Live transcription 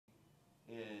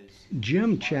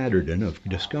Jim Chatterton of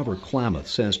Discover Klamath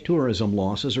says tourism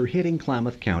losses are hitting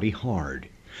Klamath County hard.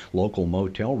 Local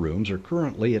motel rooms are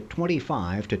currently at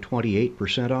 25 to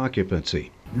 28%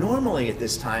 occupancy. Normally at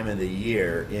this time of the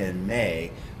year in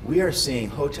May, we are seeing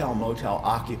hotel-motel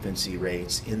occupancy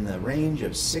rates in the range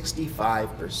of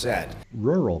 65%.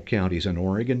 Rural counties in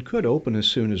Oregon could open as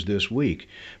soon as this week,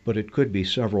 but it could be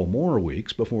several more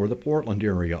weeks before the Portland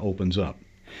area opens up.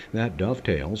 That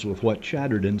dovetails with what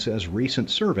Chatterton says recent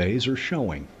surveys are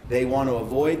showing. They want to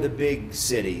avoid the big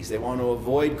cities. They want to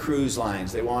avoid cruise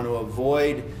lines. They want to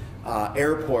avoid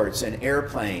airports and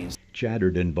airplanes.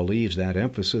 Chatterton believes that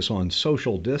emphasis on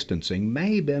social distancing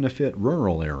may benefit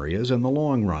rural areas in the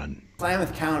long run.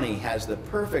 Klamath County has the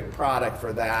perfect product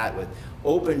for that, with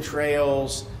open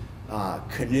trails,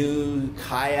 canoe,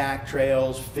 kayak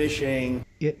trails, fishing.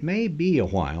 It may be a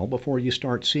while before you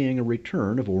start seeing a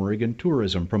return of Oregon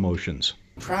tourism promotions.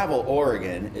 Travel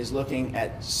Oregon is looking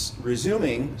at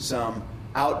resuming some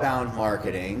outbound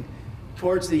marketing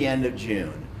towards the end of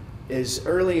June, as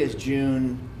early as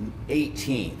June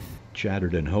 18th.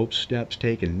 Chatterton hopes steps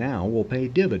taken now will pay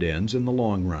dividends in the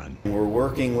long run. We're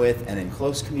working with and in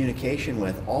close communication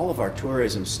with all of our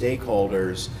tourism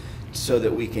stakeholders so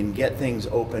that we can get things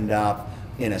opened up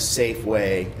in a safe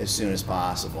way as soon as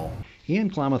possible. In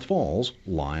Klamath Falls,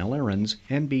 Lyle Ahrens,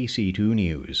 NBC2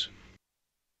 News.